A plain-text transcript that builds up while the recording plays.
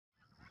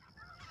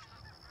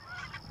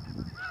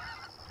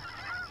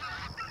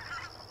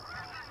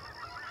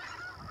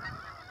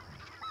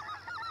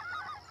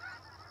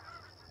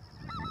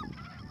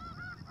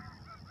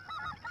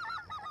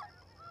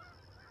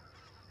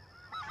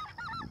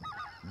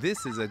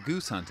This is a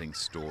goose hunting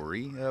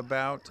story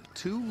about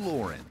two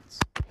Laurens.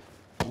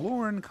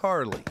 Lauren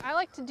Carley, I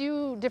like to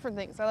do different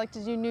things. I like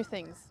to do new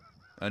things.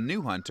 a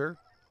new hunter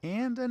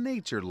and a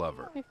nature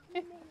lover.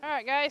 All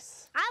right,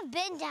 guys. I've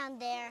been down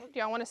there. Do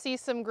y'all want to see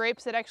some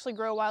grapes that actually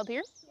grow wild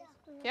here?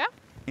 Yeah?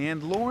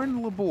 And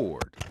Lauren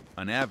Laborde,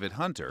 an avid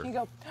hunter, You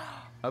go.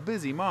 a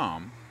busy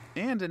mom,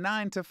 and a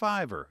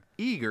 9-to-5er,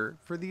 eager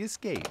for the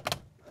escape.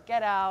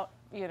 Get out,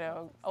 you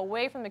know,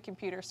 away from the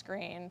computer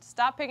screen.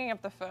 Stop picking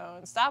up the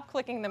phone. Stop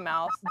clicking the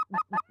mouse.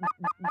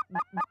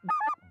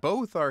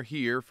 Both are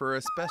here for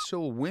a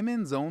special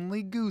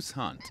women's-only goose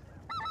hunt,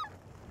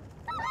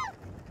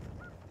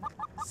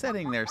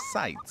 setting their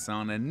sights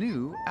on a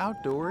new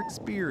outdoor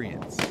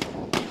experience.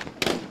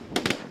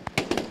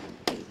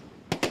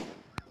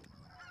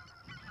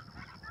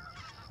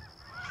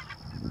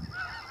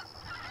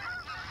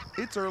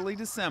 It's early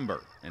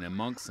December, and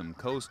amongst some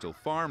coastal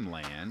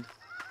farmland,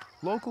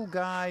 local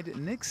guide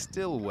Nick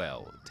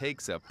Stillwell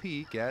takes a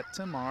peek at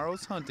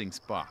tomorrow's hunting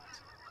spot.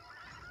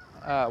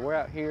 We're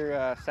out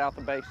here south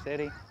of Bay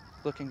City,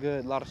 looking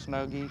good. A lot of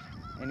snow geese,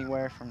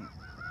 anywhere from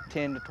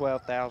 10 to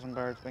 12,000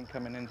 birds been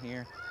coming in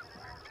here.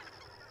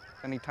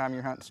 Anytime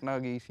you're hunting snow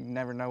geese, you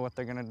never know what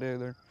they're gonna do.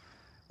 They're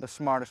the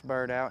smartest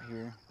bird out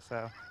here,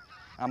 so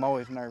I'm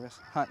always nervous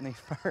hunting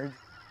these birds.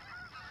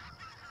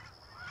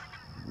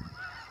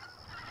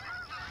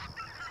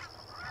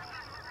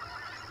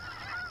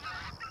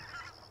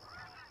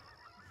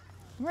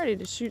 I'm ready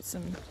to shoot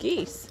some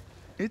geese.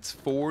 It's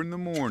 4 in the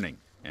morning,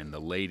 and the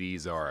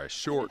ladies are a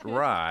short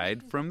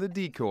ride from the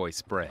decoy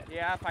spread.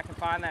 Yeah, if I can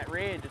find that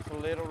ridge, it's a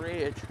little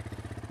ridge,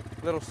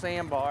 little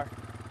sandbar.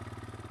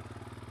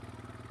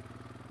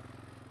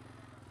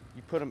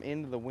 You put them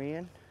into the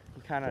wind,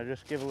 you kind of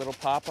just give a little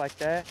pop like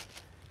that,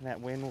 and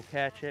that wind will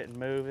catch it and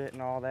move it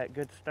and all that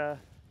good stuff.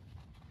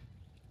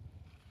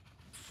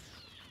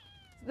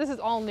 This is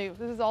all new.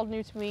 This is all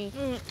new to me.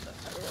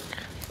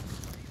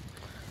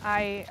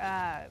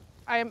 I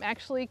am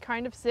actually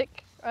kind of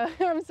sick.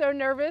 I'm so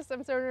nervous.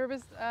 I'm so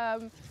nervous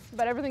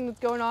about everything that's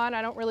going on.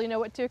 I don't really know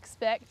what to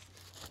expect.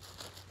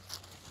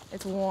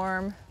 It's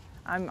warm.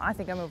 I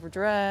think I'm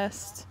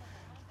overdressed.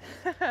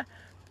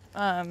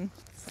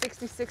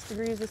 66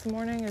 degrees this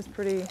morning is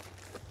pretty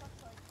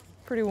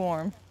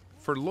warm.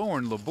 For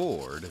Lauren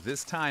Laborde,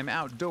 this time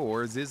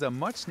outdoors is a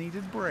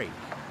much-needed break.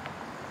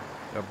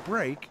 A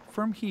break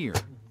from here.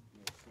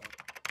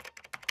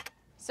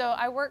 So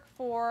I work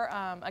for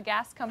a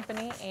gas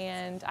company,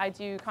 and I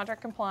do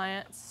contract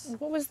compliance.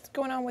 What was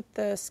going on with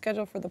the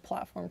schedule for the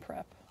platform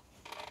prep?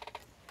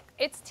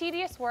 It's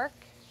tedious work.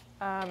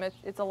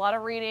 It's a lot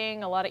of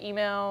reading, a lot of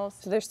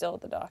emails. So they're still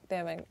at the dock. They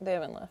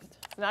haven't left.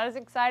 It's not as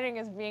exciting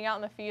as being out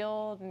in the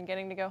field and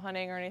getting to go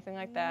hunting or anything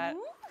like that.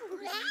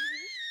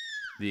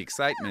 The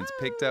excitement's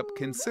picked up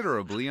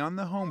considerably on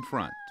the home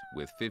front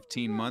with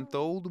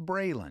 15-month-old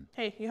Braylon.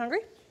 Hey, you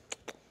hungry?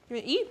 You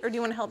want to eat, or do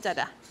you want to help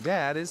Dada?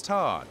 Dad is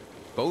Todd.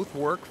 Both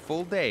work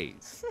full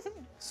days,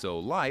 so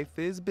life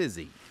is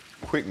busy.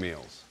 Quick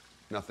meals,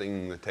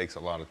 nothing that takes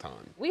a lot of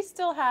time. We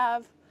still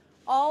have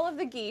all of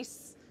the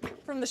geese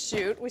from the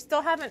shoot. We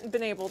still haven't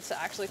been able to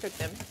actually cook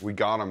them. We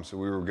got them, so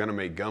we were gonna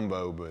make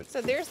gumbo, but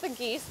So there's the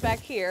geese back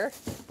here,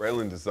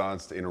 Braylon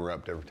decides to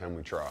interrupt every time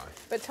we try.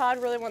 but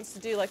Todd really wants to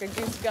do like a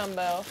goose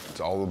gumbo. It's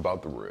all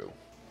about the roux.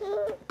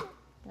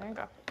 There you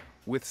go.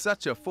 With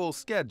such a full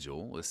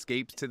schedule,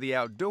 escapes to the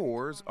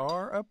outdoors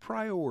are a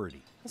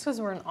priority. This because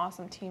we're an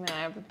awesome team and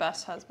I have the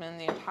best husband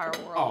in the entire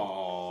world.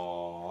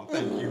 Aw,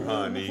 thank you,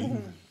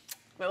 honey.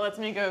 That lets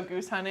me go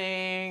goose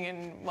hunting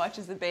and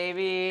watches the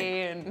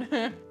baby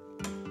and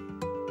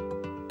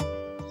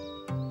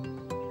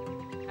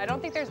I don't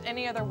think there's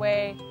any other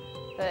way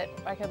that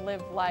I could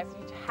live life.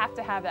 You have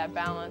to have that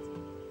balance.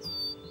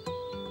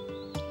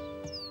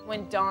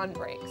 When dawn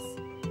breaks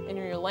and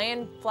you're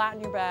laying flat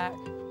on your back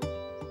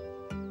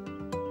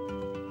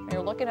and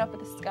you're looking up at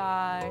the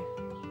sky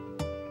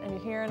and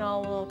you're hearing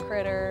all the little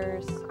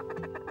critters,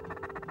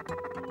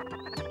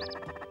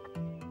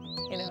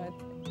 you know,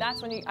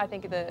 that's when I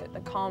think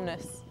the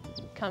calmness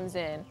comes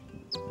in.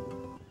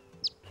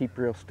 Keep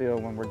real still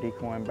when we're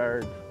decoying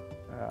birds.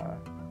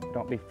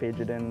 Don't be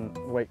fidgeting,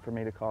 wait for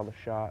me to call the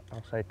shot.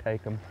 I'll say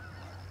take them.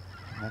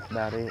 That's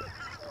about it.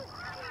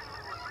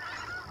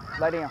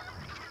 Lay down.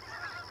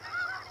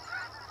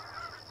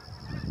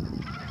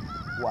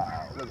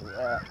 Wow, look at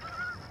that.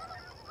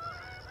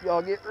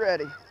 Y'all get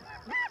ready.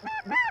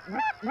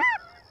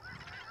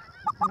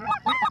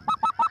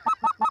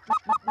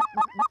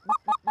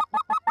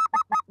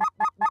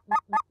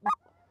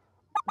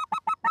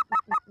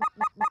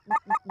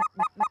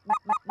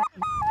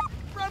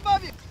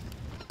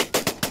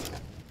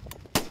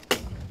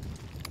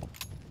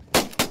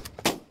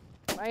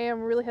 I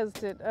am really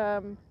hesitant.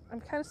 I'm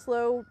kind of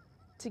slow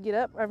to get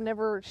up. I've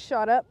never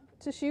shot up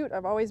to shoot.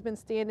 I've always been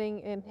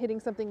standing and hitting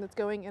something that's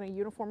going in a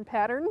uniform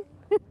pattern.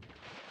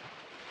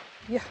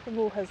 Yeah, I'm a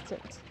little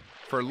hesitant.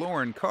 For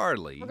Lauren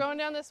Carley, We're going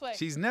down this way.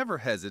 she's never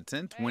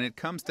hesitant when it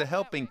comes to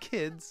helping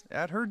kids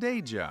at her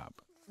day job.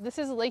 This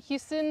is Lake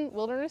Houston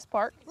Wilderness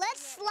Park.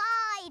 Let's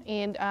slide.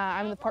 And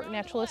I'm the park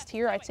naturalist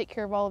here. I take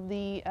care of all of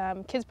the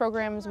kids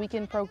programs,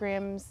 weekend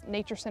programs,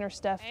 nature center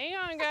stuff. Hang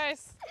on,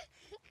 guys.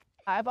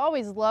 I've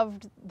always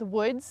loved the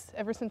woods.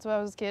 Ever since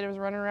I was a kid, I was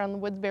running around the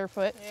woods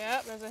barefoot.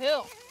 Yep, there's a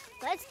hill.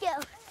 Let's go.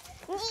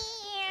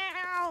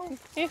 Meow.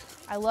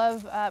 I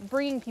love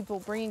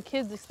bringing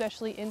kids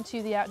especially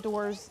into the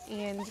outdoors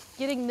and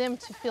getting them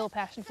to feel a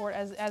passion for it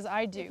as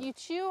I do. If you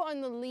chew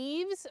on the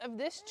leaves of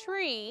this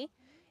tree,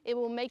 it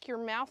will make your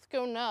mouth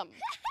go numb.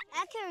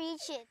 I can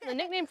reach it. The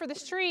nickname for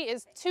this tree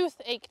is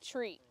toothache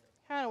tree.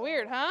 Kind of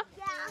weird, huh?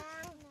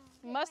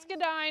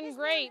 Muscadine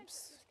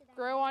grapes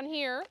grow on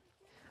here.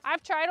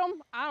 I've tried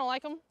them. I don't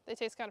like them. They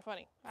taste kind of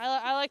funny.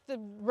 I like the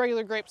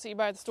regular grapes that you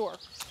buy at the store.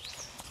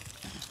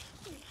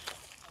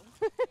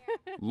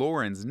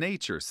 Lauren's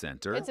Nature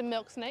Center It's a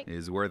milk snake.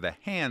 is where the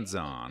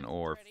hands-on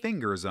or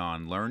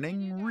fingers-on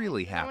learning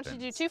really I want you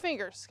happens. to do 2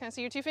 fingers. Can I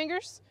see your 2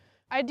 fingers?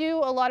 I do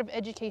a lot of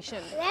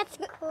education. That's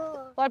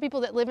cool. A lot of people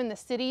that live in the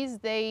cities,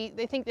 they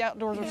think the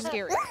outdoors are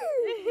scary.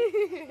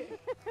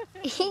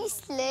 He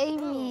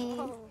slayed me.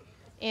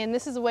 And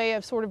this is a way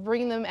of sort of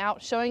bringing them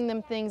out, showing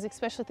them things,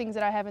 especially things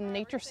that I have in the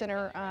nature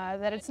center,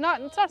 that it's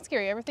not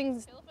scary.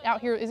 Everything's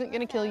out here isn't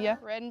gonna kill you.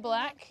 Red and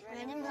black,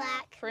 Red and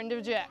black. friend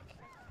of Jack.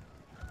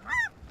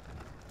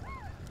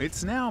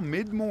 It's now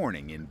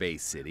mid-morning in Bay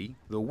City.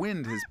 The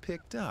wind has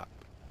picked up,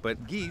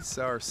 but geese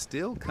are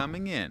still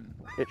coming in.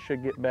 It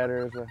should get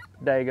better as the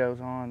day goes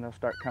on. They'll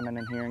start coming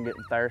in here and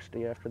getting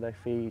thirsty after they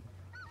feed.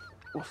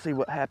 We'll see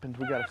what happens.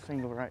 We got a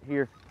single right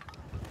here.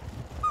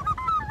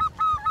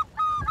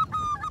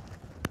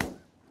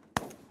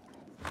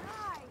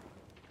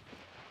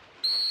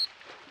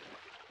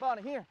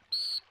 Bonnie, here.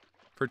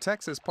 For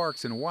Texas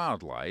Parks and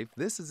Wildlife,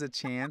 this is a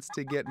chance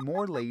to get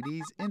more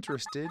ladies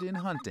interested in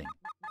hunting.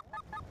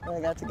 I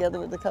got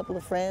together with a couple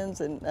of friends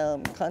and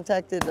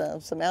contacted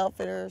some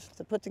outfitters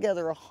to put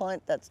together a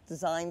hunt that's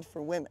designed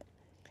for women.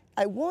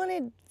 I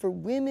wanted for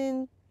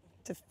women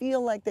to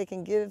feel like they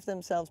can give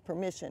themselves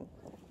permission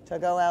to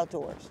go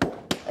outdoors.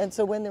 And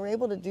so when they're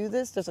able to do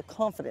this, there's a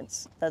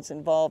confidence that's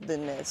involved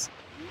in this.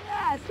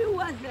 Yes, who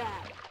was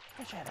that?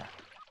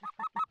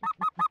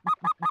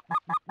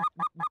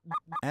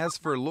 As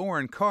for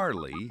Lauren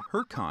Carley,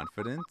 her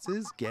confidence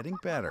is getting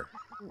better.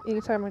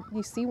 Anytime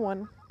you see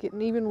one getting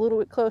even a little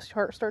bit close, your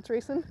heart starts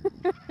racing.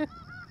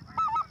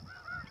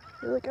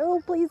 You're like,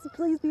 oh, please,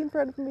 please be in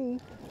front of me.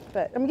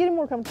 But I'm getting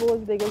more comfortable as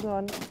the day goes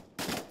on.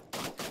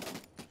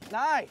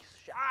 Nice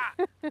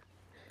shot.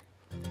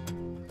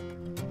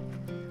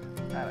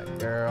 Atta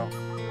girl.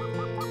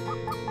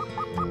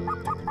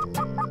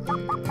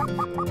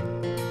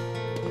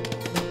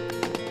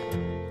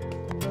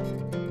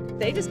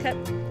 They just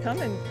kept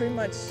coming pretty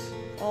much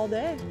all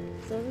day,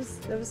 so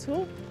it was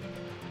cool.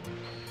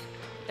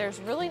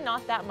 There's really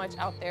not that much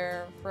out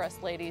there for us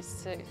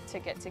ladies to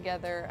get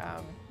together.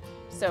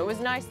 So it was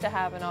nice to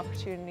have an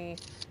opportunity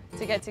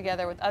to get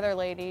together with other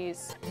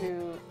ladies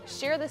who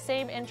share the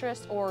same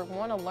interest or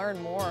want to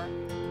learn more.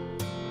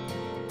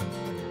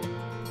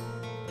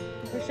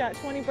 We shot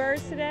 20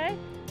 birds today.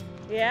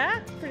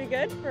 Yeah, pretty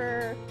good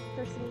for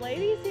some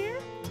ladies here.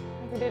 I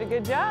think we did a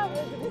good job.